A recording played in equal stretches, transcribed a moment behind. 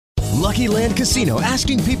Lucky Land Casino,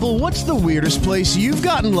 asking people, what's the weirdest place you've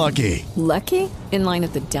gotten lucky? Lucky? In line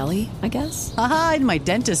at the deli, I guess? Aha, in my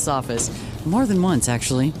dentist's office. More than once,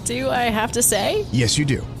 actually. Do I have to say? Yes, you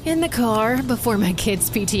do. In the car before my kids'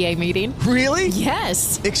 PTA meeting. Really?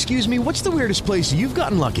 Yes. Excuse me, what's the weirdest place you've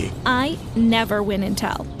gotten lucky? I never win and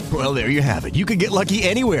tell. Well, there you have it. You can get lucky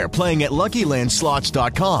anywhere, playing at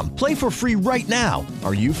LuckyLandSlots.com. Play for free right now.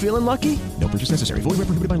 Are you feeling lucky? No purchase necessary. Void where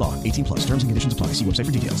prohibited by law. 18 plus. Terms and conditions apply. See website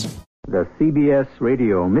for details. The CBS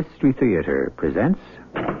Radio Mystery Theater presents...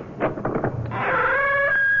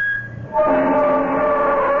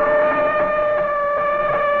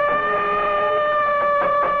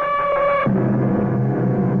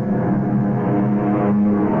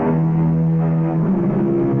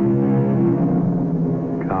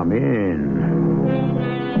 Come in.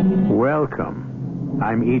 Welcome.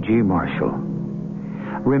 I'm E.G. Marshall.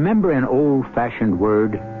 Remember an old-fashioned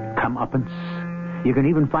word, comeuppance? You can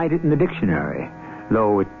even find it in the dictionary,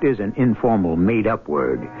 though it is an informal, made-up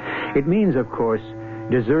word. It means, of course,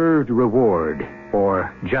 deserved reward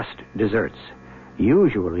or just desserts.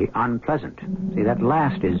 Usually unpleasant. See, that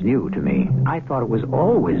last is new to me. I thought it was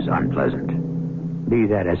always unpleasant. Be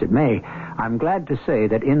that as it may, I'm glad to say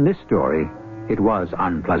that in this story, it was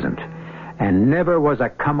unpleasant. And never was a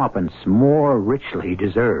comeuppance more richly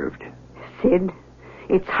deserved. Sid,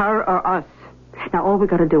 it's her or us. Now, all we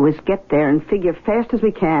got to do is get there and figure fast as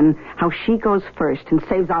we can how she goes first and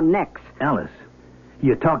saves our necks. Alice,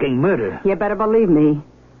 you're talking murder. You better believe me.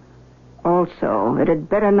 Also, it had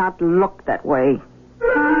better not look that way.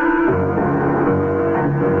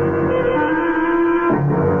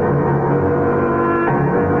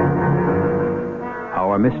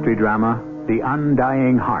 Our mystery drama, The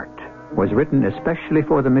Undying Heart, was written especially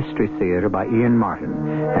for the Mystery Theater by Ian Martin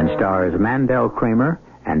and stars Mandel Kramer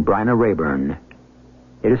and Bryna Rayburn.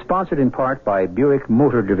 It is sponsored in part by Buick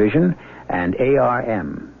Motor Division and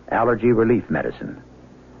ARM, Allergy Relief Medicine.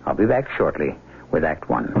 I'll be back shortly with Act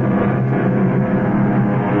One.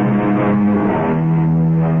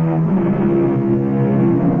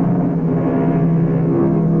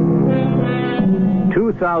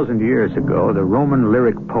 2,000 years ago, the Roman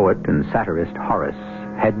lyric poet and satirist Horace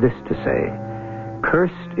had this to say: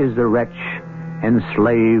 "Cursed is the wretch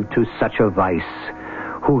enslaved to such a vice,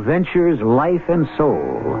 who ventures life and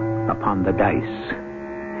soul upon the dice."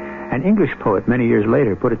 An English poet many years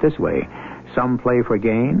later put it this way: "Some play for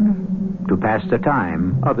gain, to pass the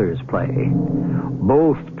time others play.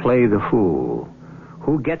 Both play the fool.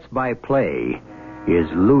 Who gets by play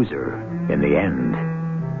is loser in the end."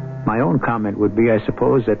 My own comment would be, I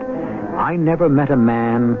suppose, that I never met a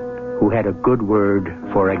man who had a good word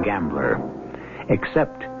for a gambler,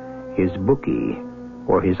 except his bookie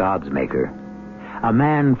or his odds maker. A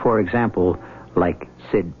man, for example, like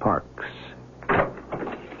Sid Parks.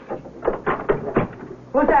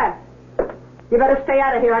 Who's that? You better stay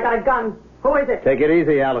out of here. I got a gun. Who is it? Take it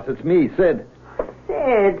easy, Alice. It's me, Sid.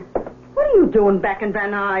 Sid, what are you doing back in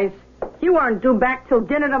Van Nuys? You aren't due back till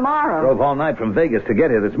dinner tomorrow. Drove all night from Vegas to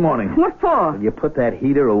get here this morning. What for? Will you put that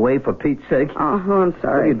heater away, for Pete's sake? Oh, I'm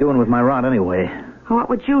sorry. What are you doing with my rod anyway? What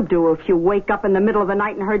would you do if you wake up in the middle of the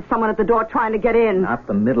night and heard someone at the door trying to get in? Not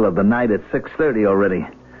the middle of the night. It's 6:30 already.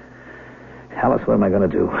 Alice, what am I going to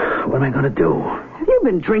do? What am I going to do? Have you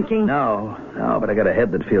been drinking? No, but I got a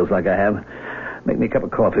head that feels like I have. Make me a cup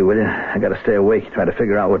of coffee, will you? I got to stay awake, try to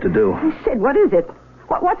figure out what to do. Hey, Sid, what is it?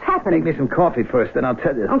 What's happening? Make me some coffee first, then I'll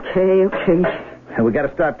tell you. Okay. And we got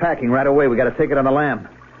to start packing right away. We got to take it on the lam.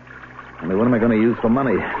 Only what am I going to use for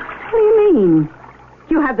money? What do you mean?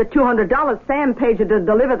 You have the $200 Sam paid you to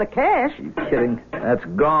deliver the cash. Are you kidding? That's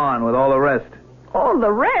gone with all the rest. All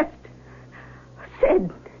the rest?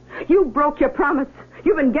 Sid, you broke your promise.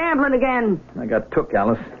 You've been gambling again. I got took,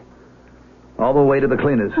 Alice. All the way to the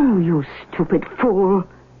cleaners. Oh, you stupid fool.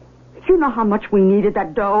 You know how much we needed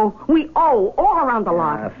that dough? We owe all around the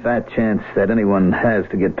lot. A fat chance that anyone has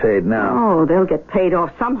to get paid now. Oh, they'll get paid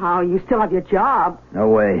off somehow. You still have your job. No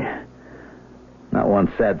way. Not once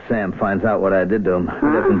Sad Sam finds out what I did to him. He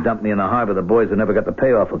doesn't dump me in the harbor. The boys who never got the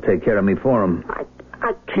payoff will take care of me for him.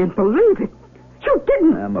 I can't believe it. You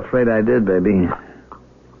didn't. I'm afraid I did, baby.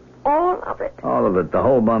 All of it? All of it. The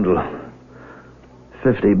whole bundle.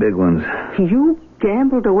 50 big ones. You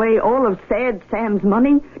gambled away all of Sad Sam's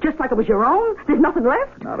money just like it was your own? There's nothing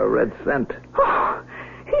left? Not a red cent. Oh,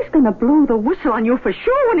 he's going to blow the whistle on you for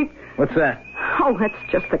sure when he... What's that? Oh, that's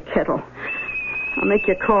just the kettle. I'll make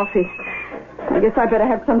you coffee. I guess I better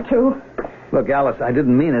have some, too. Look, Alice, I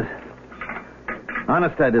didn't mean it.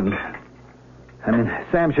 Honest, I didn't. I mean,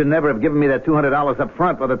 Sam should never have given me that $200 up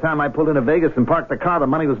front. By the time I pulled into Vegas and parked the car, the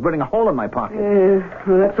money was burning a hole in my pocket. Yeah,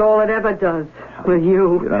 well, that's all it ever does. Will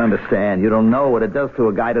you? You don't understand. You don't know what it does to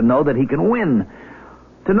a guy to know that he can win.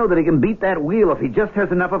 To know that he can beat that wheel if he just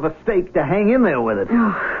has enough of a stake to hang in there with it.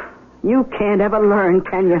 Oh, you can't ever learn,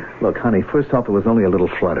 can you? Look, honey, first off, it was only a little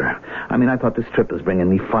flutter. I mean, I thought this trip was bringing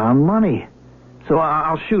me found money. So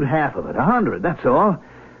I'll shoot half of it, 100, that's all.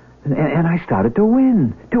 And I started to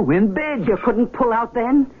win big. You couldn't pull out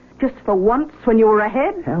then? Just for once when you were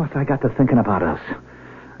ahead? Alice, I got to thinking about us.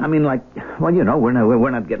 I mean, like, well, you know, we're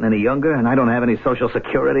not getting any younger, and I don't have any Social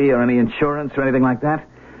Security or any insurance or anything like that.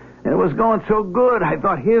 And it was going so good, I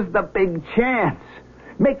thought, here's the big chance.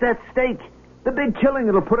 Make that stake. The big killing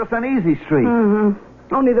that'll put us on easy street.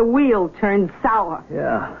 Mm-hmm. Only the wheel turned sour.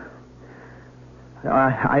 Yeah.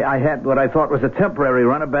 I had what I thought was a temporary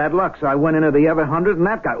run of bad luck, so I went into the other 100, and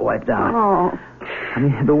that got wiped out. Oh. I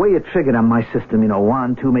mean, the way it triggered on my system,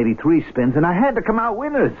 1, 2, maybe 3 spins, and I had to come out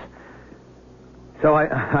winners. So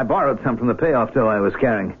I borrowed some from the payoff till I was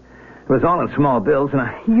carrying. It was all in small bills, and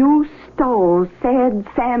You stole Sad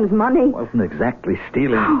Sam's money? Wasn't exactly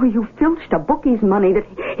stealing. Oh, you filched a bookie's money that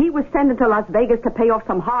he was sending to Las Vegas to pay off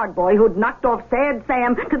some hard boy who'd knocked off Sad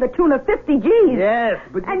Sam to the tune of 50 G's. Yes,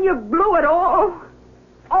 but... And you blew it all.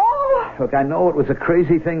 Oh! Look, I know it was a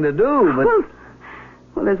crazy thing to do, but...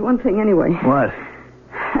 Well, there's one thing anyway. What?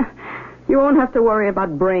 You won't have to worry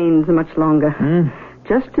about brains much longer.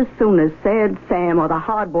 Just as soon as Sad Sam or the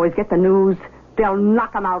hard boys get the news, they'll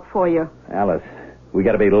knock them out for you. Alice, we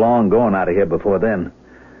got to be long going out of here before then.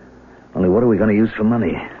 Only what are we going to use for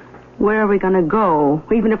money? Where are we going to go,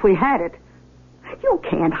 even if we had it? You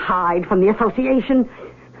can't hide from the association.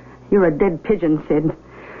 You're a dead pigeon, Sid.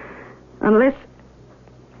 Unless...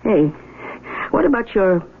 Hey, what about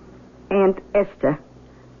your Aunt Esther?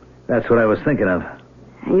 That's what I was thinking of.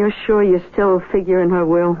 You're sure you still figure in her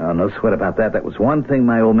will? Oh, no sweat about that. That was one thing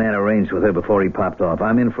my old man arranged with her before he popped off.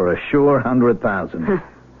 I'm in for a sure 100,000.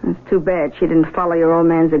 It's too bad she didn't follow your old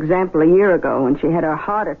man's example a year ago when she had her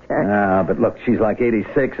heart attack. Ah, but look, she's like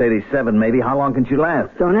 86, 87 maybe. How long can she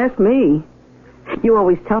last? Don't ask me. You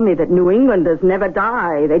always tell me that New Englanders never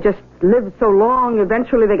die. They just live so long,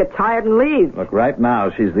 eventually they get tired and leave. Look, right now,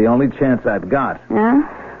 she's the only chance I've got. Yeah?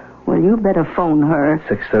 Well, you better phone her.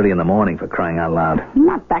 6:30 in the morning, for crying out loud.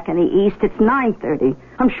 Not back in the east. It's 9:30.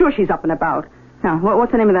 I'm sure she's up and about. Now,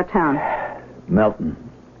 what's the name of that town? Melton.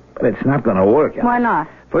 But it's not going to work. Alice. Why not?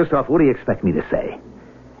 First off, what do you expect me to say?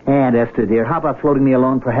 Aunt Esther, dear, how about floating me a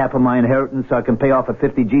loan for half of my inheritance so I can pay off a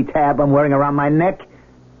 50G tab I'm wearing around my neck?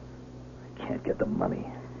 I can't get the money.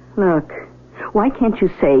 Look, why can't you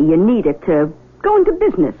say you need it to go into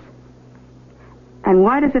business? And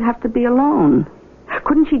why does it have to be a loan?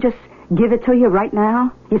 Couldn't she just give it to you right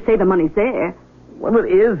now? You say the money's there. Well, it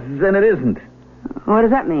is and it isn't. What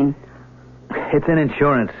does that mean? It's an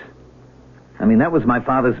insurance. I mean, that was my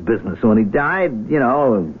father's business. So when he died,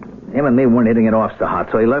 him and me weren't hitting it off so hot.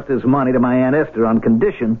 So he left his money to my Aunt Esther on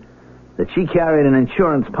condition that she carried an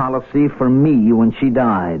insurance policy for me when she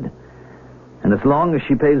died. And as long as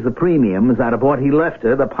she pays the premiums out of what he left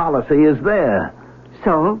her, the policy is there.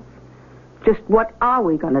 So, just what are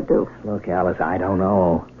we going to do? Look, Alice, I don't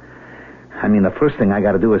know. I mean, the first thing I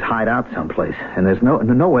got to do is hide out someplace. And there's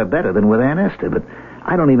nowhere better than with Aunt Esther. But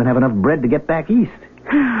I don't even have enough bread to get back east.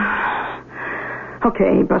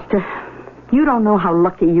 Okay, Buster. You don't know how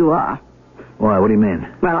lucky you are. Why? What do you mean?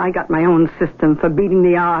 Well, I got my own system for beating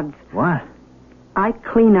the odds. What? I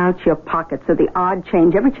clean out your pockets of the odd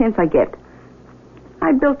change every chance I get.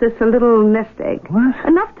 I built this a little nest egg. What?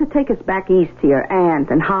 Enough to take us back east to your aunt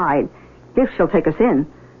and hide, if she'll take us in.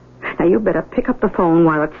 Now, you better pick up the phone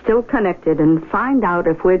while it's still connected and find out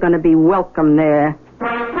if we're going to be welcome there.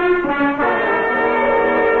 Tucker,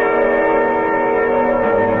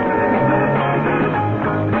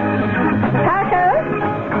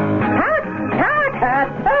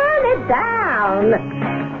 turn it down.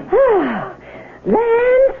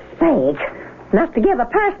 Land's sake. Enough to give a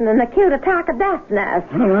person an acute attack of deafness.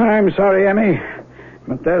 Well, I'm sorry, Emmy,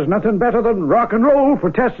 but there's nothing better than rock and roll for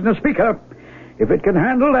testing a speaker. If it can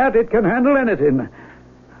handle that, it can handle anything.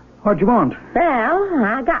 What do you want? Well,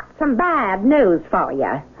 I got some bad news for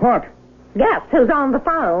you. What? Guess who's on the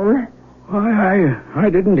phone? Why, I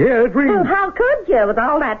didn't hear it ring. Well, how could you with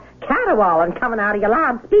all that caterwauling coming out of your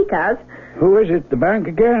loudspeakers? Who is it, the bank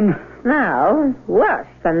again? No, worse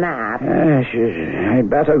than that. Yes, I'd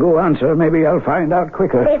better go answer. Maybe I'll find out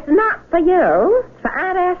quicker. It's not for you. It's for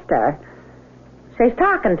Aunt Esther. She's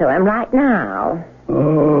talking to him right now.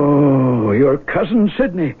 Oh, your cousin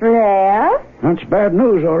Sidney. Yes? That's bad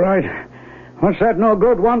news, all right. What's that no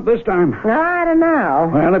good want this time? I don't know.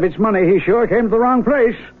 Well, if it's money, he sure came to the wrong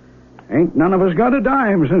place. Ain't none of us got a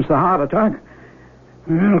dime since the heart attack.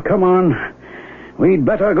 Well, come on. We'd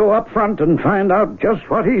better go up front and find out just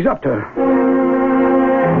what he's up to.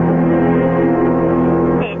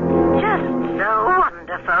 It's just so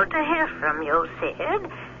wonderful to hear from you,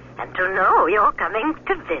 Sid, and to know you're coming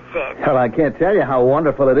to visit. Well, I can't tell you how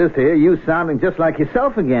wonderful it is to hear you sounding just like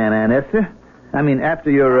yourself again, Aunt Esther. I mean,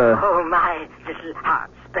 after your, Oh, my little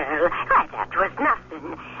heart spell. Why, that was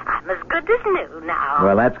nothing. I'm as good as new now.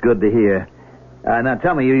 Well, that's good to hear. Now,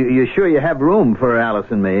 tell me, you sure you have room for Alice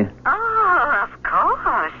and me? Oh, of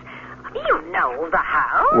course. You know the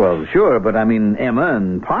house. Well, sure, but I mean, Emma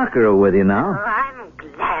and Parker are with you now. Oh, I'm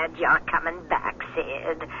glad you're coming back,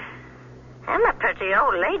 Sid. I'm a pretty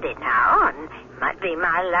old lady now, and it might be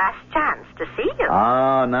my last chance to see you.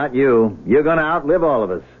 Oh, not you. You're going to outlive all of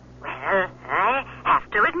us. Well, I have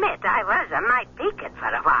to admit I was a mite peaked for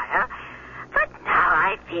a while. But now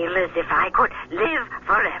I feel as if I could live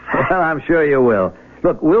forever. Well, I'm sure you will.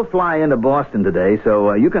 Look, we'll fly into Boston today,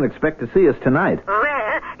 so you can expect to see us tonight.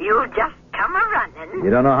 Well, you just come a-running.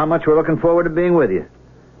 You don't know how much we're looking forward to being with you.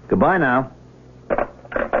 Goodbye now.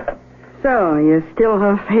 So, you're still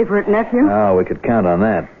her favorite nephew? Oh, we could count on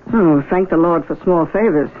that. Oh, thank the Lord for small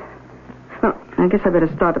favors. Well, I guess I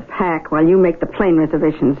better start to pack while you make the plane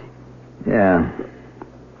reservations. Yeah.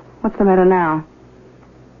 What's the matter now?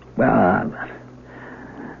 Well,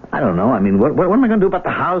 I don't know. I mean, what am I going to do about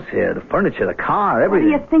the house here? The furniture, the car,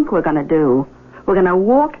 everything. What do you think we're going to do? We're going to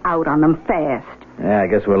walk out on them fast. Yeah, I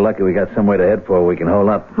guess we're lucky we got somewhere to head for we can hold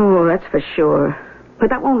up. Oh, that's for sure. But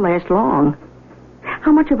that won't last long.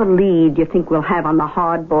 How much of a lead do you think we'll have on the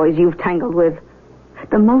hard boys you've tangled with?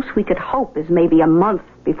 The most we could hope is maybe a month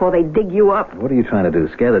before they dig you up. What are you trying to do,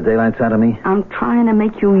 scare the daylights out of me? I'm trying to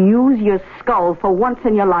make you use your skull for once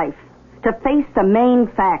in your life. To face the main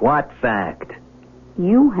fact. What fact?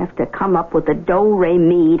 You have to come up with the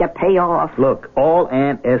do-re-mi to pay off. Look, all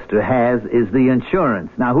Aunt Esther has is the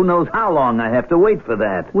insurance. Now, who knows how long I have to wait for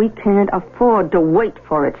that? We can't afford to wait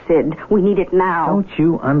for it, Sid. We need it now. Don't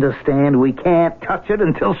you understand? We can't touch it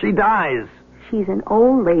until she dies. She's an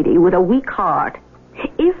old lady with a weak heart.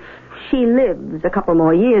 If she lives a couple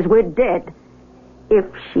more years, we're dead. If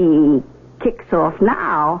she kicks off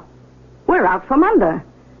now, we're out from under.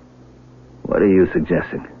 What are you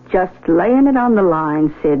suggesting? Just laying it on the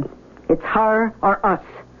line, Sid. It's her or us.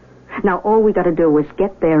 Now, all we got to do is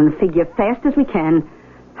get there and figure fast as we can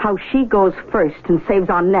how she goes first and saves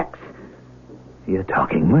our necks. You're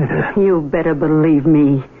talking murder. You better believe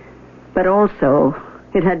me. But also,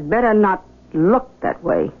 it had better not look that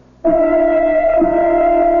way.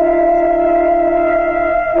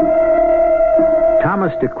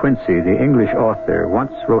 Thomas de Quincey, the English author,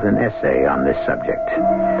 once wrote an essay on this subject.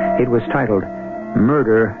 It was titled,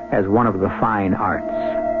 Murder as One of the Fine Arts.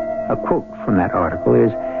 A quote from that article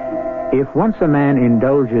is, if once a man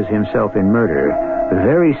indulges himself in murder,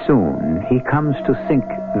 very soon he comes to think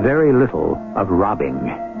very little of robbing.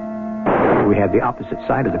 We have the opposite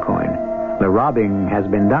side of the coin. The robbing has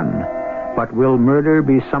been done. But will murder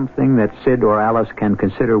be something that Sid or Alice can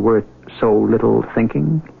consider worth so little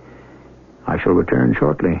thinking? I shall return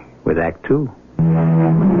shortly with Act 2.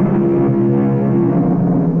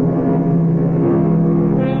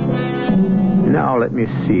 Now, let me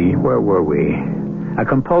see. Where were we? A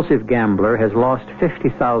compulsive gambler has lost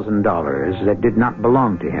 $50,000 that did not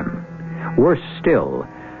belong to him. Worse still,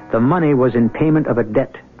 the money was in payment of a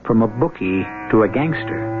debt from a bookie to a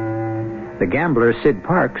gangster. The gambler, Sid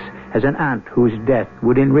Parks, has an aunt whose death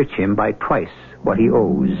would enrich him by twice what he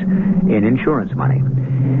owes in insurance money.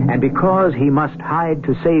 And because he must hide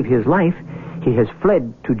to save his life, he has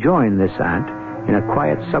fled to join this aunt in a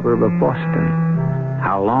quiet suburb of Boston.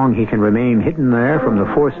 How long he can remain hidden there from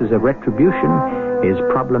the forces of retribution is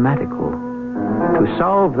problematical. To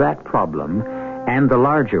solve that problem, and the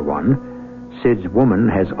larger one, Sid's woman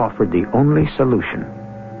has offered the only solution.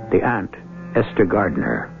 The aunt, Esther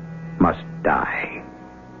Gardner, must die.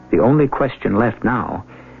 The only question left now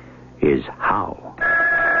is how.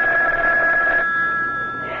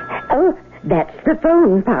 Oh, that's the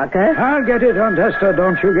phone, Parker. I'll get it, Aunt Esther.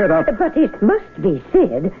 Don't you get up. But it must be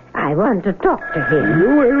Sid. I want to talk to him.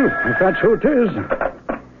 You will, if that's who it is.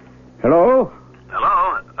 Hello?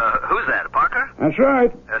 Hello? Who's that, Parker? That's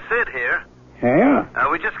right. Sid here. Yeah?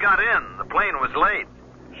 We just got in. The plane was late.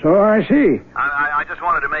 So I see. I just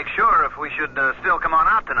wanted to make sure if we should still come on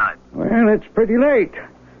out tonight. Well, it's pretty late.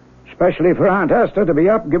 Especially for Aunt Esther to be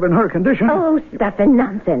up given her condition. Oh, stuff and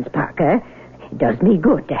nonsense, Parker. It does me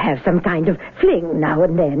good to have some kind of fling now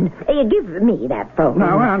and then. Give me that phone.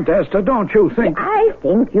 Now, Aunt Esther, don't you think... I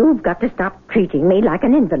think you've got to stop treating me like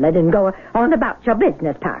an invalid and go on about your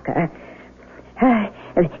business, Parker.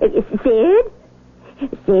 Sid?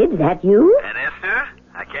 Sid, is that you? And Esther,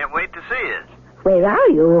 I can't wait to see you. Where are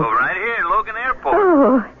you? Oh, right here, Logan Airport.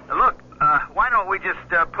 Oh. Look, why don't we just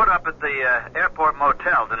put up at the airport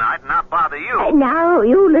motel tonight and not bother you? Now,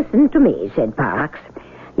 you listen to me, said Parks.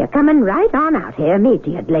 You're coming right on out here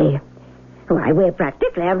immediately. Why, we're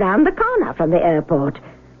practically around the corner from the airport.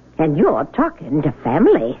 And you're talking to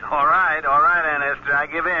family. All right, Aunt Esther, I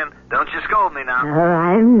give in. Don't you scold me now. Oh,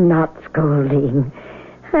 I'm not scolding.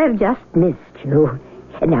 I've just missed you.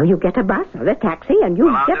 And now you get a bus or a taxi and you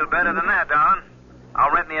Well, I'll get... do better than that, darling.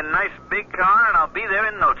 I'll rent me a nice big car and I'll be there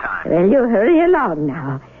in no time. Well, you hurry along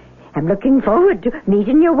now. I'm looking forward to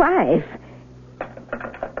meeting your wife.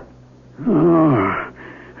 Oh,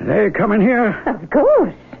 they coming here? Of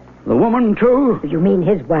course. The woman, too? You mean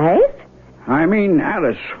his wife? I mean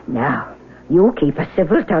Alice. Now, you keep a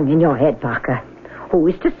civil tongue in your head, Parker. Who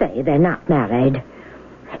is to say they're not married?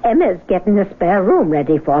 Emma's getting a spare room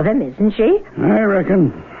ready for them, isn't she? I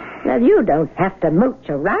reckon. Well, you don't have to mooch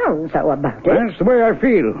around so about it. That's the way I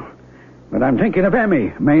feel. But I'm thinking of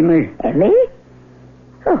Emmy, mainly. Emmy?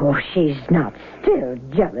 Oh, she's not still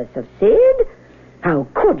jealous of Sid. How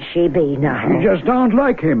could she be now? She just don't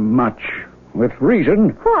like him much. With reason.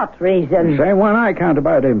 What reason? The same one I count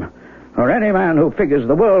about him. Or any man who figures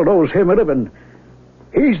the world owes him a living.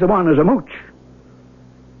 He's the one who's a mooch.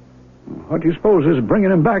 What do you suppose is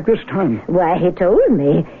bringing him back this time? Why, he told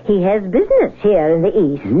me he has business here in the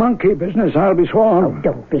East. Monkey business, I'll be sworn. Oh,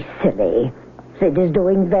 don't be silly. Sid is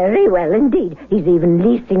doing very well indeed. He's even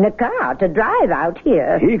leasing a car to drive out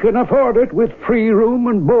here. He can afford it with free room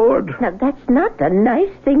and board. Now, that's not a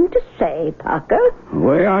nice thing to say, Parker. The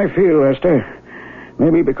way I feel, Esther.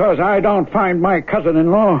 Maybe because I don't find my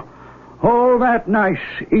cousin-in-law all that nice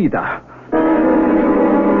either.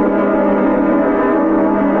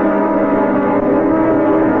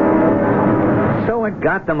 So it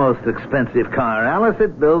got the most expensive car, Alice.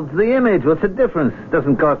 It builds the image. What's the difference?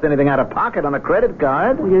 Doesn't cost anything out of pocket on a credit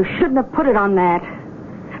card. Well, you shouldn't have put it on that.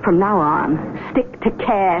 From now on, stick to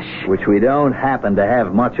cash. Which we don't happen to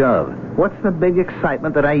have much of. What's the big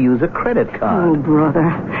excitement that I use a credit Oh, card? brother.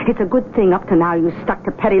 It's a good thing up to now you stuck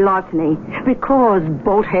to petty larceny. Because,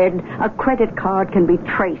 bolthead, a credit card can be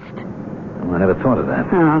traced. Well, I never thought of that.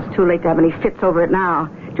 Oh, it's too late to have any fits over it now.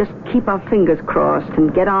 Just keep our fingers crossed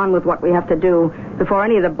and get on with what we have to do before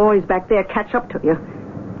any of the boys back there catch up to you.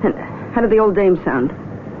 And how did the old dame sound?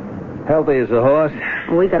 Healthy as a horse.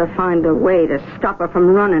 We gotta find a way to stop her from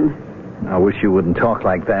running. I wish you wouldn't talk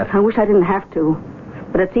like that. I wish I didn't have to.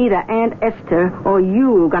 But it's either Aunt Esther or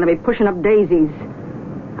you gonna be pushing up daisies.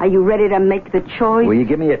 Are you ready to make the choice? Will you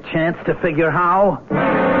give me a chance to figure how?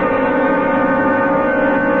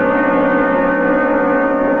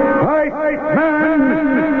 White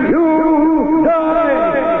man, you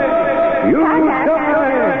die! You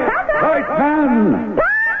die! White man!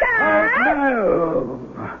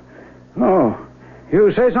 Oh,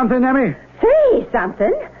 you say something, Emmy? Say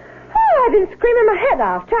something? Oh, I've been screaming my head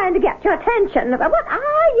off trying to get your attention. What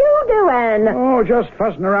are you doing? Oh, just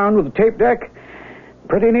fussing around with the tape deck.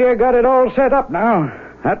 Pretty near got it all set up now.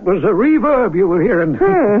 That was the reverb you were hearing.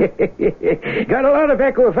 Got a lot of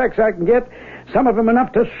echo effects I can get. Some of them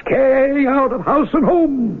enough to scare you out of house and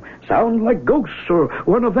home. Sound like ghosts or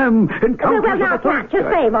one of them encounters Well, now, of the can't you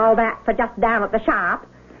save all that for just down at the shop?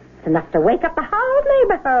 It's enough to wake up the whole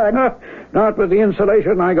neighborhood. Not with the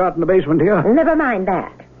insulation I got in the basement here. Never mind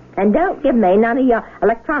that. And don't give me none of your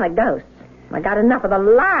electronic ghosts. I got enough of the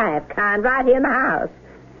live kind right here in the house.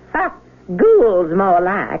 Ha! Ghouls, more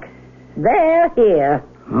like. They're here.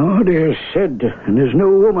 Oh, dear Sid and his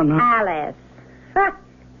new woman. Alice. Ha!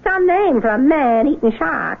 Some name for a man-eating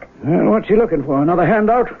shark. What's he looking for? Another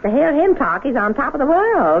handout? To hear him talk, he's on top of the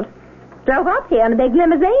world. Drove up here in a big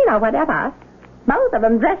limousine or whatever. Both of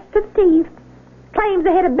them dressed to the teeth. Claims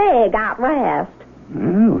they hit a big out west.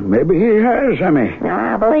 Well, maybe he has, Emmy.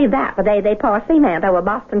 I believe that, but they pour cement over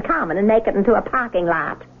Boston Common and make it into a parking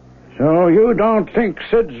lot. So you don't think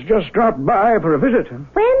Sid's just dropped by for a visit?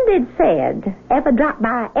 When did Sid ever drop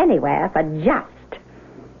by anywhere for just?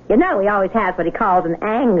 You know he always has what he calls an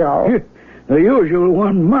angle. The usual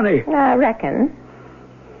one, money. I reckon.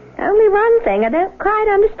 Only one thing I don't quite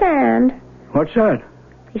understand. What's that?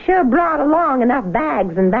 He sure brought along enough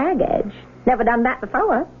bags and baggage. Never done that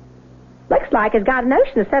before. Looks like he's got a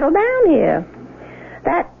notion to settle down here.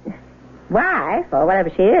 That wife, or whatever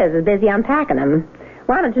she is busy unpacking them.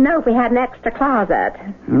 Wanted to know if we had an extra closet.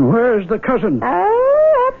 And where's the cousin?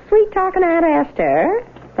 Oh, that's sweet-talking Aunt Esther.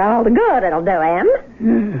 For all the good it'll do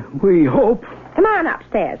him. We hope. Come on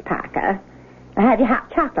upstairs, Parker. I have your hot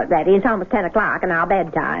chocolate ready. It's almost 10 o'clock and our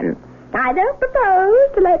bedtime. I don't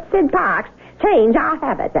propose to let Sid Parks change our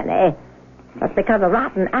habits any. That's because a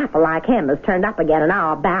rotten apple like him has turned up again in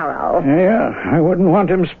our barrel. Yeah, I wouldn't want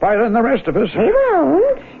him spoiling the rest of us. He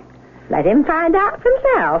won't. Let him find out for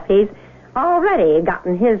himself. He's already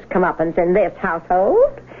gotten his comeuppance in this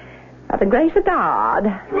household. By the grace of God.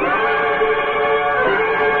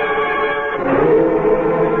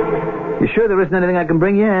 You sure there isn't anything I can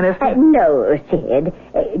bring you, Aunt Esther? No, Sid.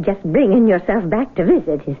 Just bringing yourself back to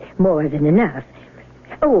visit is more than enough.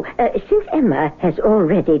 Oh, since Emma has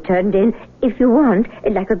already turned in, if you want,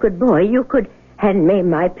 like a good boy, you could hand me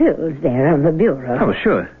my pills there on the bureau. Oh,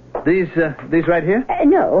 sure. These right here?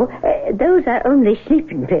 No, those are only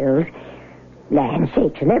sleeping pills. Land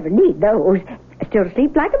sakes, I never need those. I still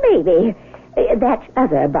sleep like a baby. That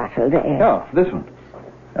other bottle there. Oh, this one.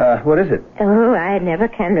 What is it? Oh, I never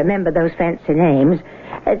can remember those fancy names.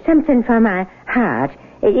 Something for my heart.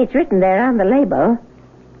 It's written there on the label.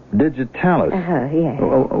 Digitalis. Yes.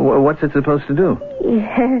 What's it supposed to do?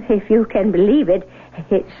 If you can believe it,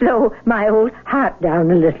 it slow my old heart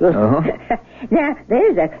down a little. Uh-huh. Now,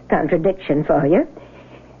 there's a contradiction for you.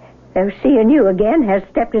 Though seeing you again has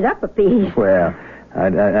stepped it up a piece. Well, I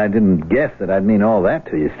didn't guess that I'd mean all that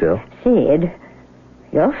to you still. Sid,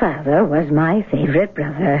 your father was my favorite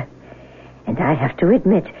brother. And I have to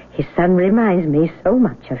admit, his son reminds me so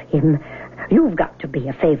much of him. You've got to be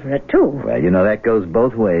a favorite, too. Well, that goes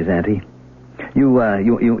both ways, Auntie. You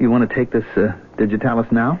want to take this Digitalis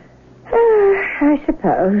now? I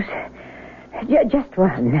suppose. Just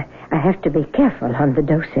one. I have to be careful on the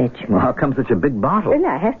dosage. Well, how come such a big bottle? Well,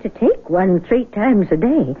 I have to take one 3 times a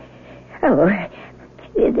day. Oh,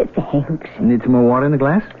 thanks. Need some more water in the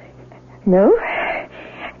glass? No.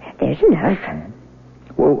 There's enough.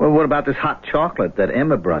 Well, what about this hot chocolate that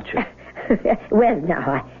Emma brought you? Well,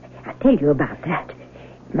 now, I'll tell you about that.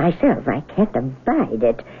 Myself, I can't abide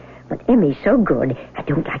it. But Emmy's so good, I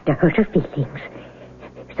don't like to hurt her feelings.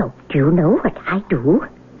 So, do you know what I do?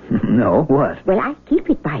 No, what? Well, I keep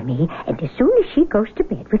it by me, and as soon as she goes to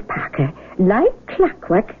bed with Parker, like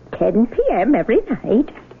clockwork, 10 p.m. every night,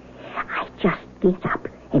 I just get up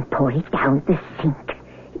and pour it down the sink.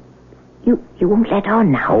 You won't let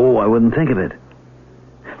on now. Oh, I wouldn't think of it.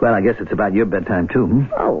 Well, I guess it's about your bedtime, too, hmm?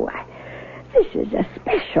 Oh, this is a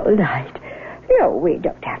special night. No, we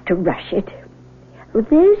don't have to rush it.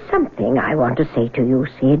 There's something I want to say to you,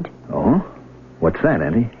 Sid. Oh? What's that,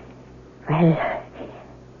 Auntie? Well,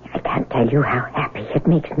 I can't tell you how happy it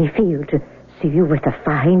makes me feel to see you with a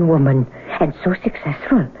fine woman and so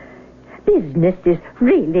successful. Business is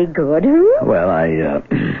really good, huh? Well, I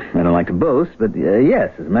don't like to boast, but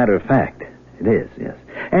yes, as a matter of fact, it is, yes.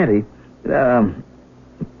 Auntie,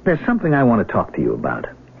 there's something I want to talk to you about.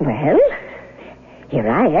 Well, here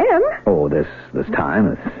I am. Oh, this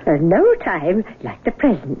time? No time like the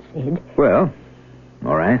present, Sid. Well,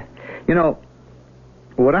 all right.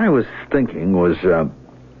 What I was thinking was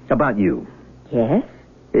about you. Yes?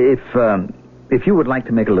 If you would like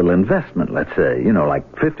to make a little investment, let's say, like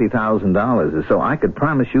 $50,000 or so, I could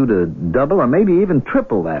promise you to double or maybe even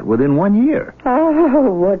triple that within 1 year.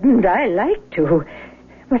 Oh, wouldn't I like to?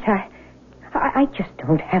 But I just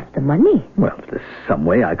don't have the money. Well, if there's some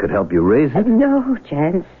way I could help you raise it. No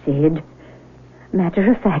chance, Sid.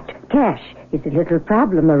 Matter of fact, cash is a little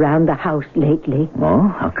problem around the house lately. Oh,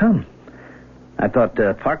 how come? I thought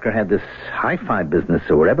Parker had this hi-fi business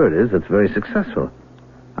or whatever it is that's very successful.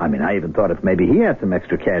 I mean, I even thought if maybe he had some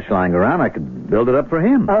extra cash lying around, I could build it up for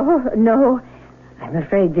him. Oh, no. I'm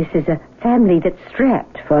afraid this is a family that's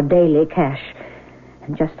strapped for daily cash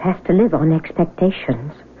and just has to live on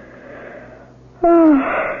expectations. Oh,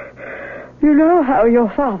 you know how your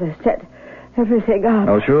father set everything up.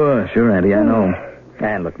 Oh, sure, Auntie, I know.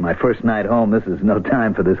 And look, my first night home, this is no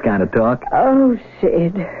time for this kind of talk. Oh,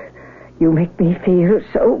 Sid, you make me feel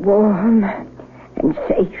so warm and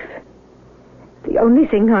safe. The only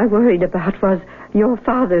thing I worried about was your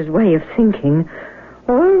father's way of thinking.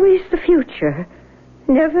 Always the future,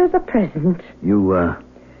 never the present. You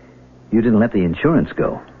didn't let the insurance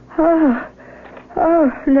go.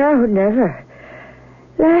 Oh, no, never.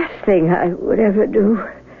 Last thing I would ever do.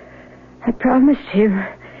 I promised him.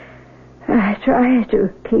 I try to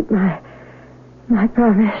keep my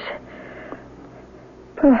promise.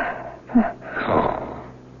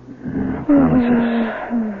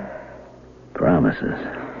 Promises.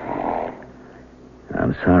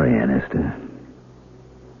 I'm sorry, Aunt Esther.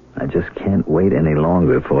 I just can't wait any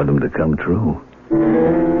longer for them to come true.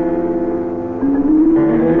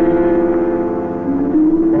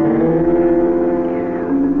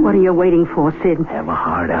 What are you waiting for, Sid? Have a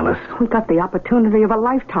heart, Alice. We got the opportunity of a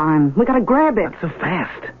lifetime. We got to grab it. Not so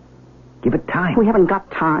fast. Give it time. We haven't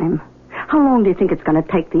got time. How long do you think it's going to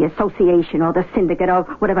take the association or the syndicate or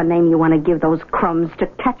whatever name you want to give those crumbs to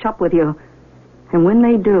catch up with you? And when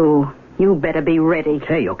they do, you better be ready.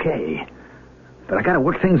 Okay. But I got to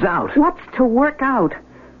work things out. What's to work out?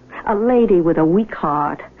 A lady with a weak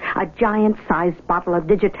heart, a giant-sized bottle of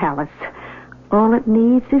Digitalis. All it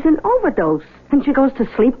needs is an overdose, and she goes to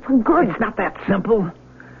sleep for good. It's not that simple.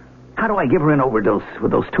 How do I give her an overdose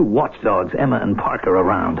with those two watchdogs, Emma and Parker,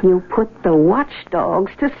 around? You put the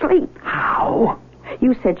watchdogs to sleep. How?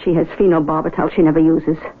 You said she has phenobarbital she never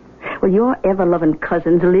uses. Well, your ever-loving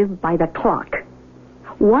cousins live by the clock.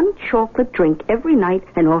 1 chocolate drink every night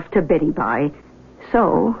and off to Betty by.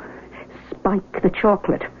 So, spike the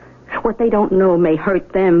chocolate. What they don't know may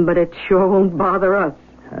hurt them, but it sure won't bother us.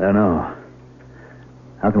 I don't know.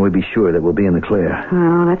 How can we be sure that we'll be in the clear?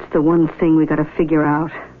 Well, that's the one thing we got to figure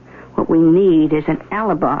out. What we need is an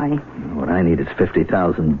alibi. What I need is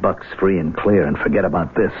 $50,000 free and clear, and forget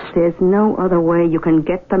about this. There's no other way you can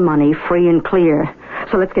get the money free and clear.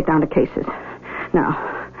 So let's get down to cases. Now,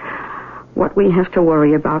 what we have to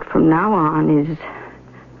worry about from now on is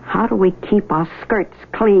how do we keep our skirts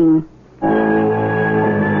clean?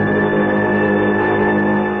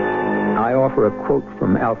 I offer a quote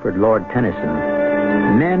from Alfred Lord Tennyson.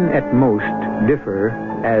 Men at most differ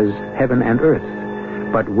as heaven and earth,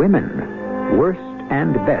 but women, worst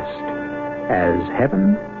and best, as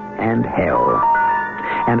heaven and hell.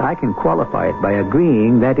 And I can qualify it by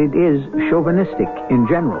agreeing that it is chauvinistic in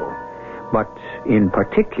general, but in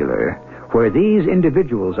particular, where these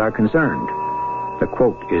individuals are concerned, the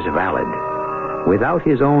quote is valid. Without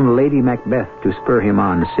his own Lady Macbeth to spur him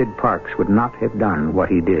on, Sid Parks would not have done what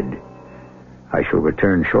he did. I shall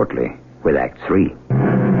return shortly with Act 3.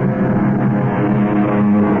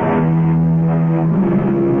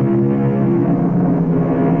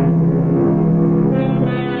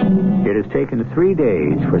 It has taken 3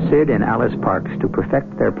 days for Sid and Alice Parks to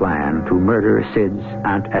perfect their plan to murder Sid's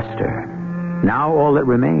Aunt Esther. Now all that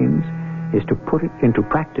remains is to put it into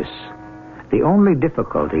practice. The only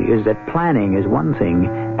difficulty is that planning is one thing,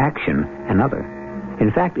 action another.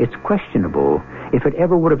 In fact, it's questionable if it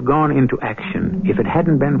ever would have gone into action if it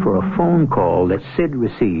hadn't been for a phone call that Sid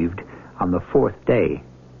received on the 4th day.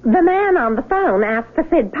 The man on the phone asked for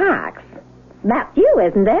Sid Parks. That's you,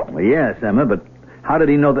 isn't it? Well, yes, Emma, but how did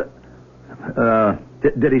he know that...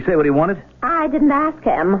 Did he say what he wanted? I didn't ask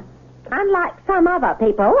him. Unlike some other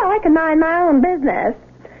people, I can mind my own business.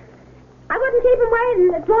 I wouldn't keep him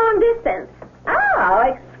waiting. It's long distance. Oh,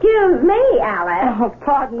 excuse me, Alice. Oh,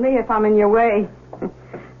 pardon me if I'm in your way.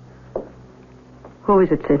 Who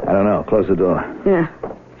is it, Sid? I don't know. Close the door. Yeah,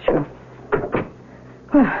 sure.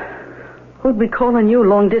 Who'd be calling you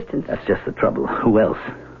long distance? That's just the trouble. Who else?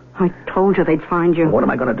 I told you they'd find you. What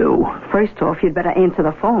am I going to do? First off, you'd better answer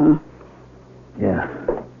the phone. Yeah.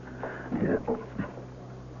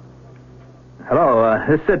 Hello,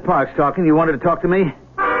 this is Sid Parks talking. You wanted to talk to me?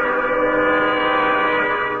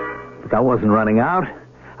 Look, I wasn't running out.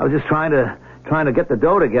 I was just trying to get the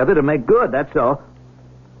dough together to make good, that's all.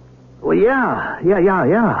 Well, yeah.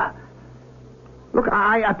 Look,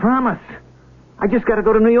 I promise. I just got to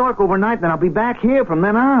go to New York overnight, then I'll be back here from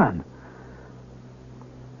then on.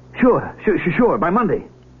 Sure, by Monday.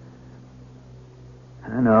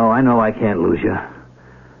 I know I can't lose you.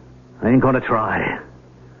 I ain't going to try.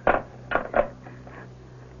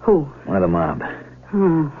 Who? One of the mob.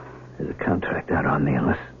 There's a contract out on me,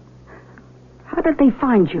 unless... How did they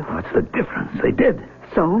find you? What's the difference? They did.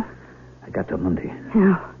 So? I got till Monday.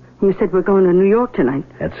 Yeah. You said we're going to New York tonight.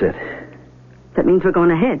 That's it. That means we're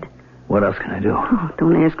going ahead. What else can I do? Oh,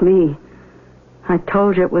 don't ask me. I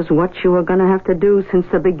told you it was what you were going to have to do since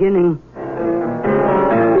the beginning.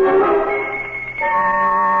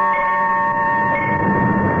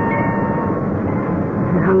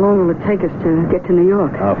 How long will it take us to get to New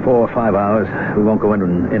York? 4 or 5 hours. We won't go into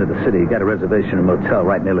the city. Got a reservation in a motel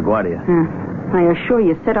right near LaGuardia. I assure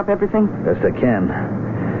you set up everything? Best I can.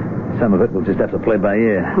 Some of it we'll just have to play by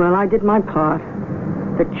ear. Well, I did my part.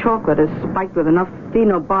 The chocolate is spiked with enough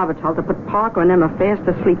phenobarbital to put Parker and Emma fast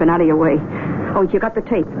asleep and out of your way. Oh, you got the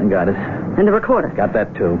tape? I got it. And the recorder? Got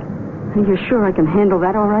that, too. Are you sure I can handle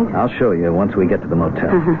that all right? I'll show you once we get to the motel.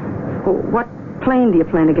 Well, what plane do you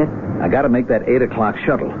plan to get? I got to make that 8 o'clock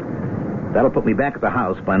shuttle. That'll put me back at the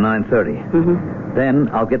house by 9:30. Then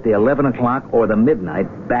I'll get the 11 o'clock or the midnight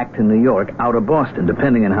back to New York out of Boston,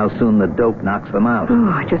 depending on how soon the dope knocks them out. Oh,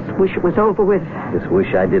 I just wish it was over with. Just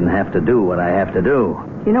wish I didn't have to do what I have to do.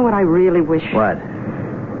 You know what I really wish? What?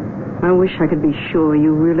 I wish I could be sure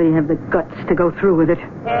you really have the guts to go through with it.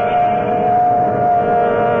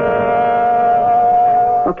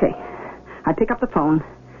 Okay. I pick up the phone,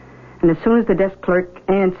 And as soon as the desk clerk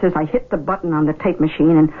answers, I hit the button on the tape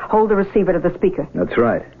machine and hold the receiver to the speaker. That's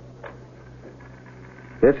right.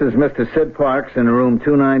 This is Mr. Sid Parks in room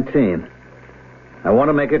 219. I want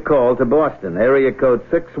to make a call to Boston, area code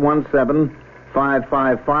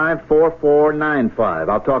 617-555-4495.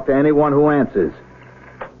 I'll talk to anyone who answers.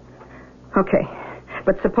 Okay.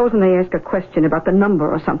 But supposing they ask a question about the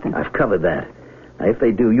number or something. I've covered that. Now, if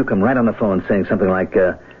they do, you come right on the phone saying something like,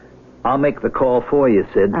 I'll make the call for you,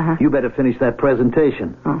 Sid. Uh-huh. You better finish that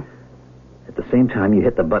presentation. Oh. At the same time, you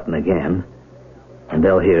hit the button again, and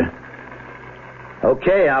they'll hear.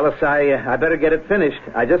 Okay, Alice, I better get it finished.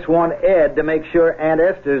 I just want Ed to make sure Aunt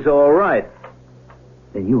Esther's all right.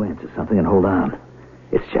 Then you answer something and hold on.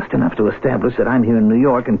 It's just enough to establish that I'm here in New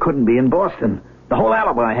York and couldn't be in Boston. The whole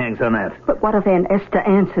alibi hangs on that. But what if Aunt Esther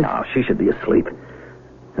answers? No, she should be asleep.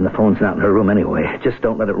 And the phone's not in her room anyway. Just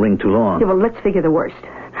don't let it ring too long. Yeah, well, let's figure the worst.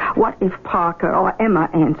 What if Parker or Emma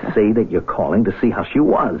answer? Say that you're calling to see how she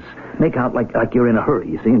was. Make out like you're in a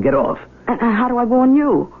hurry, you see, and get off. And how do I warn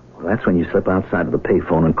you? Well, that's when you slip outside of the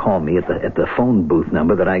payphone and call me at the phone booth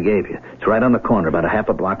number that I gave you. It's right on the corner, about a half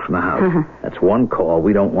a block from the house. Uh-huh. That's one call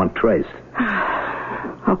we don't want traced.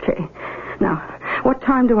 Okay. Now, what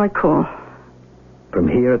time do I call? From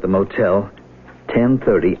here at the motel,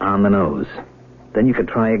 10:30 on the nose. Then you can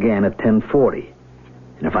try again at 10:40.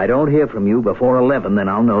 And if I don't hear from you before 11, then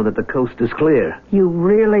I'll know that the coast is clear. You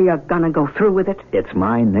really are going to go through with it? It's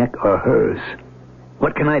my neck or hers.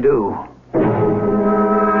 What can I do?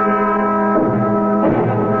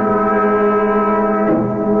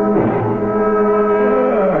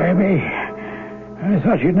 Amy, I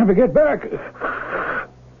thought you'd never get back.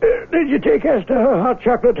 Did you take Esther her hot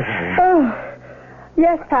chocolate? Oh,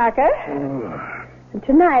 yes, Parker. And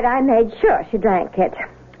tonight I made sure she drank it.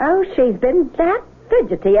 Oh, she's been that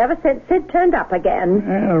fidgety ever since Sid turned up again.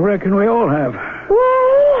 I reckon we all have.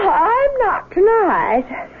 Well, I'm not tonight.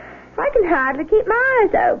 I can hardly keep my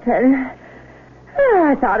eyes open. Oh,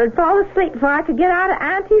 I thought I'd fall asleep before I could get out of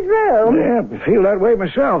Auntie's room. Yeah, I feel that way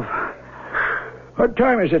myself. What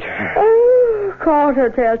time is it? Oh,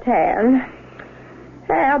 10:15.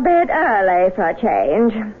 Well, bed early for a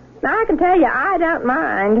change. Now, I can tell you, I don't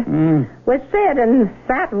mind. With Sid and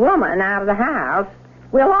that woman out of the house,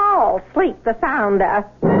 we'll all sleep the sounder.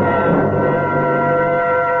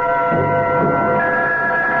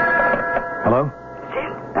 Hello?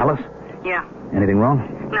 Sid? Alice? Yeah. Anything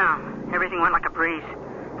wrong? No. Everything went like a breeze.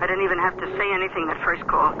 I didn't even have to say anything that first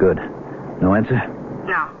call. Good. No answer?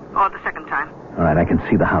 No. Or the second time. All right, I can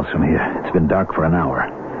see the house from here. It's been dark for an hour.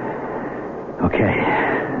 Okay,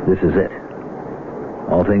 this is it.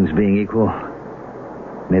 All things being equal,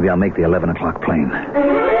 maybe I'll make the 11 o'clock plane.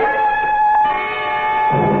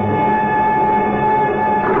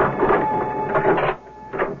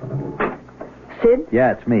 Sid?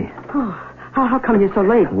 Yeah, it's me. Oh, how come you're so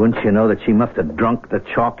late? Wouldn't you know that she must have drunk the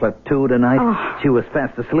chocolate, too, tonight? Oh. She was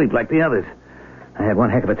fast asleep like the others. I had one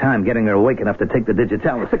heck of a time getting her awake enough to take the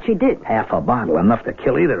digitalis. But she did. Half a bottle, enough to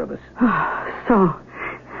kill either of us. So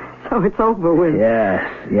it's over with.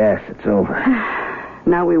 Yes, it's over.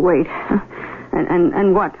 Now we wait.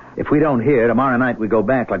 And what? If we don't hear, tomorrow night we go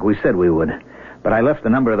back like we said we would. But I left the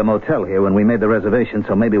number of the motel here when we made the reservation,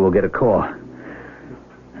 so maybe we'll get a call.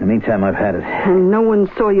 In the meantime, I've had it. And no one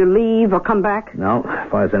saw you leave or come back? No. As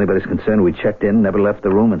far as anybody's concerned, we checked in, never left the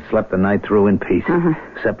room, and slept the night through in peace. Uh-huh.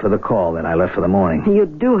 Except for the call that I left for the morning. You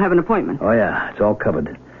do have an appointment? Oh, yeah. It's all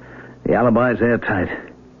covered. The alibi's airtight.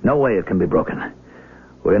 No way it can be broken.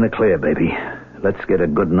 We're in the clear, baby. Let's get a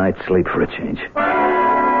good night's sleep for a change.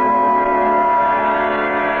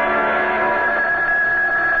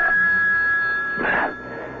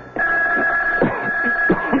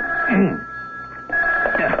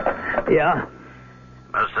 Yeah?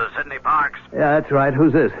 Mr. Sidney Parks. Yeah, that's right.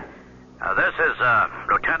 Who's this? This is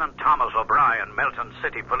Lieutenant Thomas O'Brien, Milton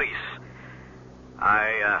City Police.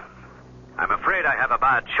 I'm afraid I have a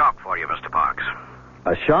bad shock for you, Mr. Parks.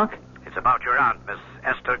 A shock? It's about your aunt, Miss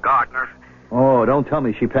Esther Gardner. Oh, don't tell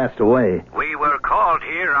me she passed away. We were called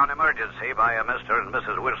here on emergency by a Mr. and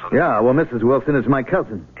Mrs. Wilson. Yeah, well, Mrs. Wilson is my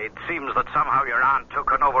cousin. It seems that somehow your aunt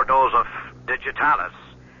took an overdose of digitalis,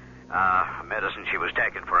 medicine she was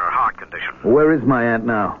taking for her heart condition. Where is my aunt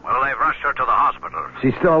now? Well, they've rushed her to the hospital.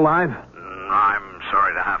 She's still alive? I'm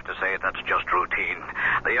sorry to have to say it, that's just routine.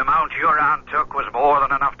 The amount your aunt took was more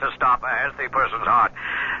than enough to stop a healthy person's heart,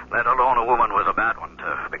 let alone a woman with a bad one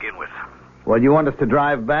to begin with. Well, you want us to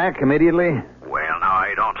drive back immediately? Well, now,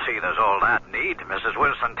 I don't see there's all that need. Mrs.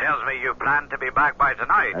 Wilson tells me you plan to be back by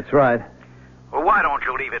tonight. That's right. Well, why don't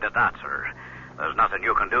you leave it at that, sir? There's nothing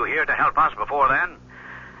you can do here to help us before then.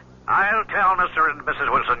 I'll tell Mr. and Mrs.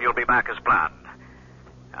 Wilson you'll be back as planned.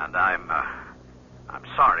 And I'm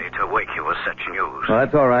sorry to wake you with such news. Well,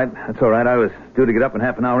 that's all right. That's all right. I was due to get up in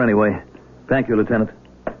half an hour anyway. Thank you, Lieutenant.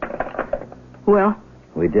 Well?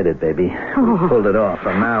 We did it, baby. We pulled it off.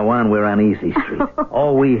 From now on, we're on easy street.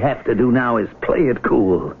 All we have to do now is play it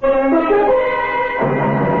cool.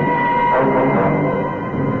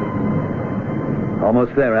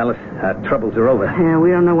 Almost there, Alice. Our troubles are over. Yeah,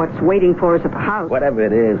 we don't know what's waiting for us at the house. Whatever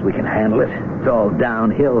it is, we can handle it. It's all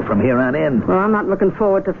downhill from here on in. Well, I'm not looking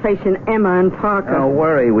forward to facing Emma and Parker. Don't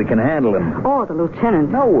worry, we can handle him. Or the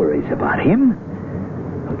lieutenant. No worries about him.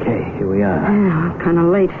 Okay, here we are. Yeah, kind of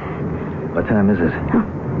late. What time is it?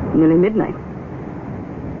 Nearly midnight.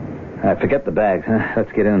 Forget the bags, huh?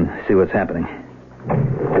 Let's get in and see what's happening.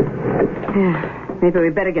 Yeah, maybe we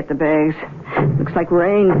better get the bags. Looks like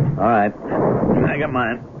rain. All right. I got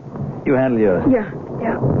mine. You handle yours. Yeah.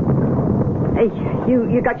 Hey,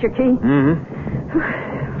 you got your key?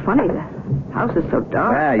 Mm-hmm. Funny, the house is so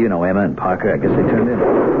dark. Ah, you know Emma and Parker. I guess they turned in.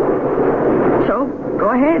 So, go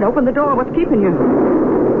ahead. Open the door. What's keeping you?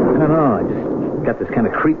 I don't know. I just got this kind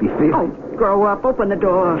of creepy feeling. Oh, grow up. Open the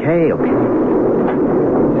door. Okay.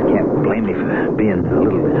 Just can't blame me for being a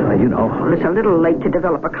little bit, you know. Well, it's a little late to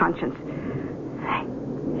develop a conscience. Hey,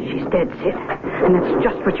 she's dead, Sid. And that's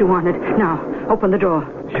just what you wanted. Now, open the door.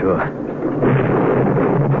 Sure.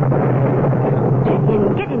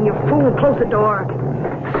 Get in, you fool. Close the door.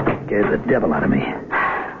 Scared the devil out of me.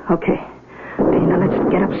 Okay. Now let's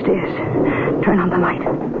get upstairs. Turn on the light.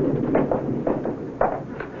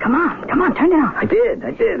 Come on, turn it on. I did.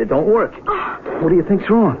 It don't work. What do you think's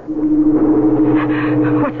wrong?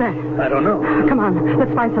 What's that? I don't know. Come on,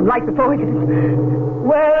 let's find some light before we get in.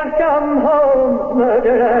 Welcome home,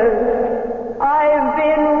 murderers. I've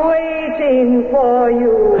been waiting for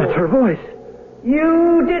you. That's her voice.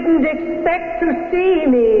 You didn't expect to see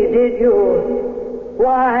me, did you?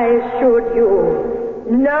 Why should you?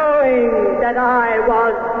 Knowing that I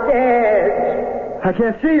was dead. I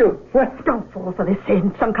can't see you. What? Don't fall for this,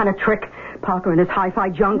 Sid. Some kind of trick. Parker and his hi-fi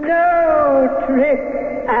junk. No trick,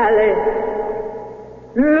 Alice.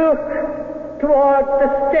 Look toward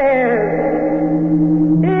the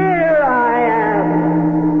stairs. Here I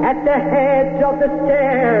am, at the head of the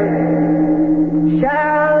stairs.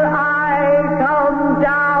 Shall I come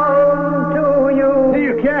down to you?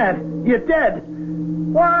 You can't. You're dead.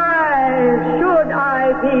 Why should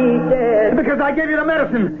I be dead? Because I gave you the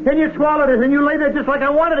medicine, and you swallowed it, and you lay there just like I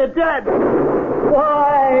wanted it dead.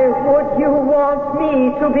 Why would you want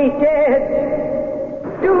me to be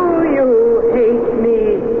dead? Do you hate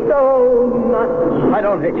me so much? I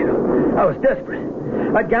don't hate you. I was desperate.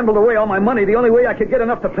 I gambled away all my money the only way I could get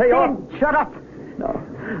enough to pay off. Shut up.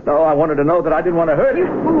 No, I wanted to know that I didn't want to hurt her.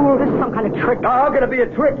 You fool, this is some kind of trick. How can it be a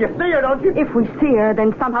trick? You see her, don't you? If we see her,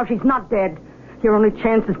 then somehow she's not dead. Your only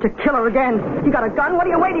chance is to kill her again. You got a gun? What are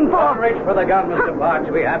you waiting for? Don't reach for the gun, Mr. Parks.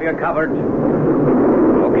 We have you covered.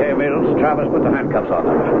 Okay, Mills. Travis, put the handcuffs on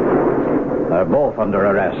them. They're both under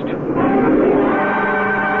arrest.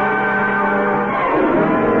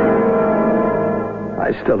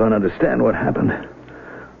 I still don't understand what happened.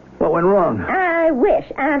 What went wrong? I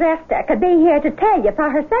wish Aunt Esther could be here to tell you for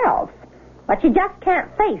herself. But she just can't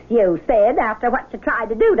face you, Sid, after what you tried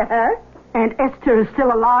to do to her. And Esther is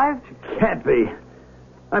still alive? Can't be.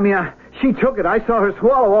 I mean, she took it. I saw her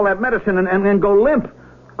swallow all that medicine and go limp.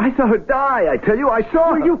 I saw her die, I tell you. I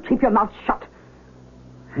saw her. Will you keep your mouth shut?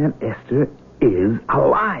 Aunt Esther is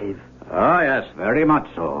alive. Oh, yes, very much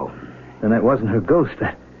so. And that wasn't her ghost.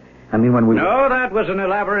 When we... No, that was an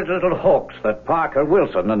elaborate little hoax that Parker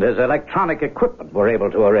Wilson and his electronic equipment were able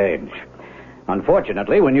to arrange.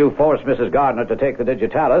 Unfortunately, when you forced Mrs. Gardner to take the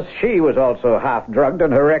digitalis, she was also half drugged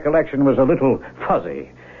and her recollection was a little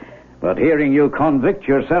fuzzy. But hearing you convict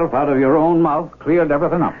yourself out of your own mouth cleared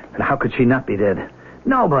everything up. And how could she not be dead?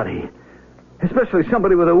 Nobody, especially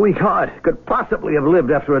somebody with a weak heart, could possibly have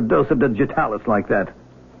lived after a dose of digitalis like that.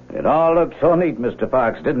 It all looked so neat, Mr.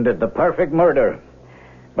 Parks, didn't it? The perfect murder.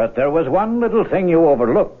 But there was one little thing you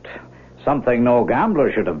overlooked. Something no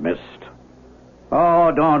gambler should have missed.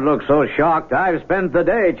 Oh, don't look so shocked. I've spent the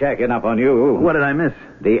day checking up on you. What did I miss?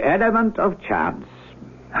 The element of chance.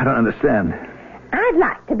 I don't understand. I'd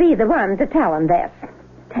like to be the one to tell him this.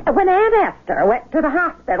 When Aunt Esther went to the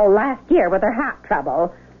hospital last year with her heart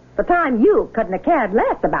trouble, the time you couldn't have cared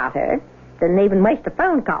less about her, didn't even waste a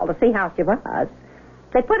phone call to see how she was.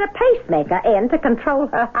 They put a pacemaker in to control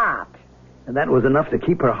her heart. And that was enough to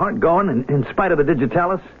keep her heart going in spite of the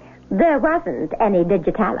digitalis? There wasn't any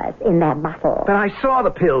digitalis in that bottle. But I saw the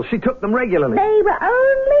pills. She took them regularly. They were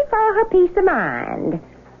only for her peace of mind.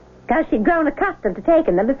 Because she'd grown accustomed to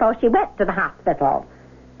taking them before she went to the hospital.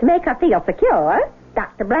 To make her feel secure,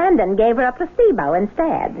 Dr. Brandon gave her a placebo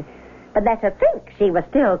instead. But let her think she was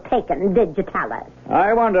still taking digitalis.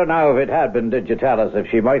 I wonder now if it had been digitalis, if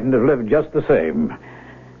she mightn't have lived just the same.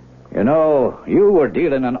 You know, you were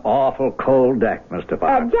dealing an awful cold deck, Mr.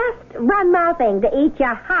 Parker. Just one more thing to eat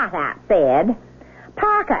your heart out, Sid.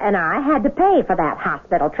 Parker and I had to pay for that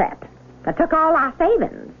hospital trip. I took all our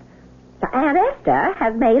savings. So Aunt Esther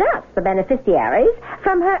has made us the beneficiaries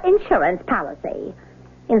from her insurance policy.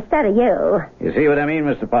 Instead of you. You see what I mean,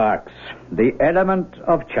 Mr. Parks? The element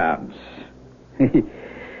of chance.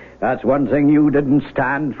 That's one thing you didn't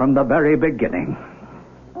stand from the very beginning.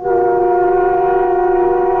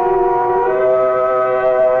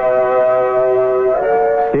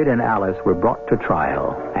 Sid and Alice were brought to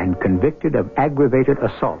trial and convicted of aggravated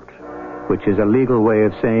assault, which is a legal way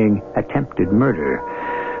of saying attempted murder.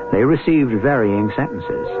 They received varying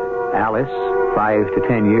sentences. Alice, 5 to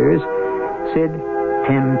 10 years. Sid,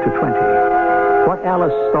 10 to 20. What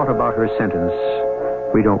Alice thought about her sentence,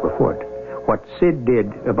 we don't report. What Sid did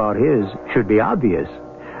about his should be obvious.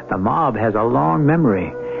 The mob has a long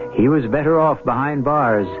memory. He was better off behind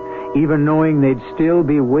bars, even knowing they'd still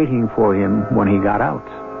be waiting for him when he got out.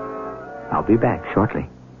 I'll be back shortly.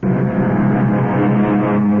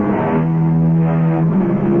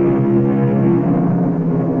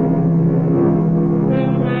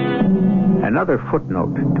 Another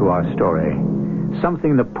footnote to our story.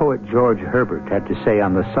 Something the poet George Herbert had to say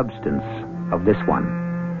on the substance of this one.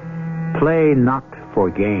 Play not for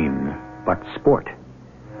gain, but sport.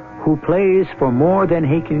 Who plays for more than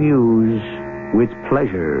he can use, with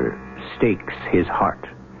pleasure stakes his heart.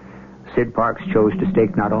 Sid Parks chose to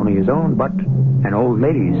stake not only his own, but an old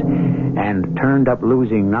lady's, and turned up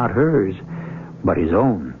losing not hers, but his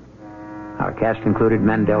own. Our cast included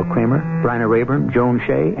Mandel Kramer, Bryna Rayburn, Joan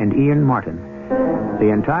Shea, and Ian Martin. The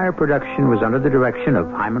entire production was under the direction of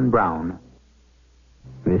Hyman Brown.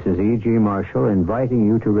 This is E.G. Marshall inviting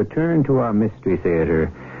you to return to our Mystery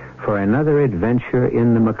Theater for another adventure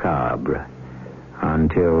in the macabre.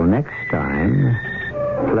 Until next time,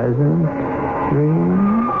 pleasant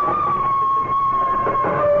dreams.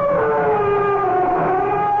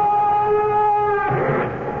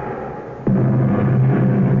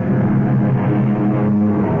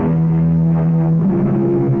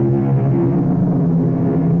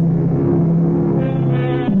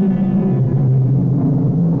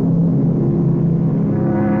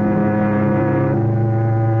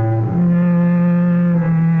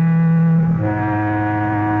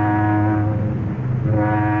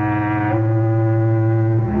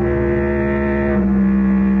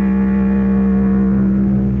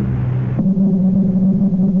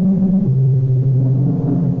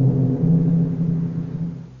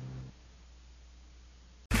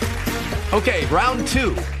 Okay, round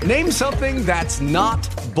two. Name something that's not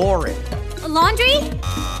boring. A laundry?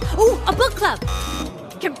 Ooh, a book club.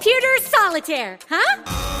 Computer solitaire, huh?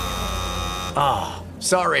 Ah, oh,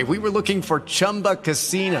 sorry, we were looking for Chumba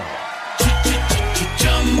Casino.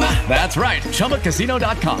 That's right,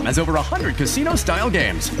 ChumbaCasino.com has over 100 casino-style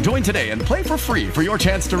games. Join today and play for free for your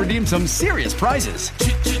chance to redeem some serious prizes.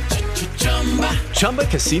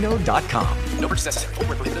 ChumbaCasino.com. No purchase necessary. Void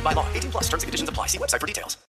where prohibited by law. 18+. Terms and conditions apply. See website for details.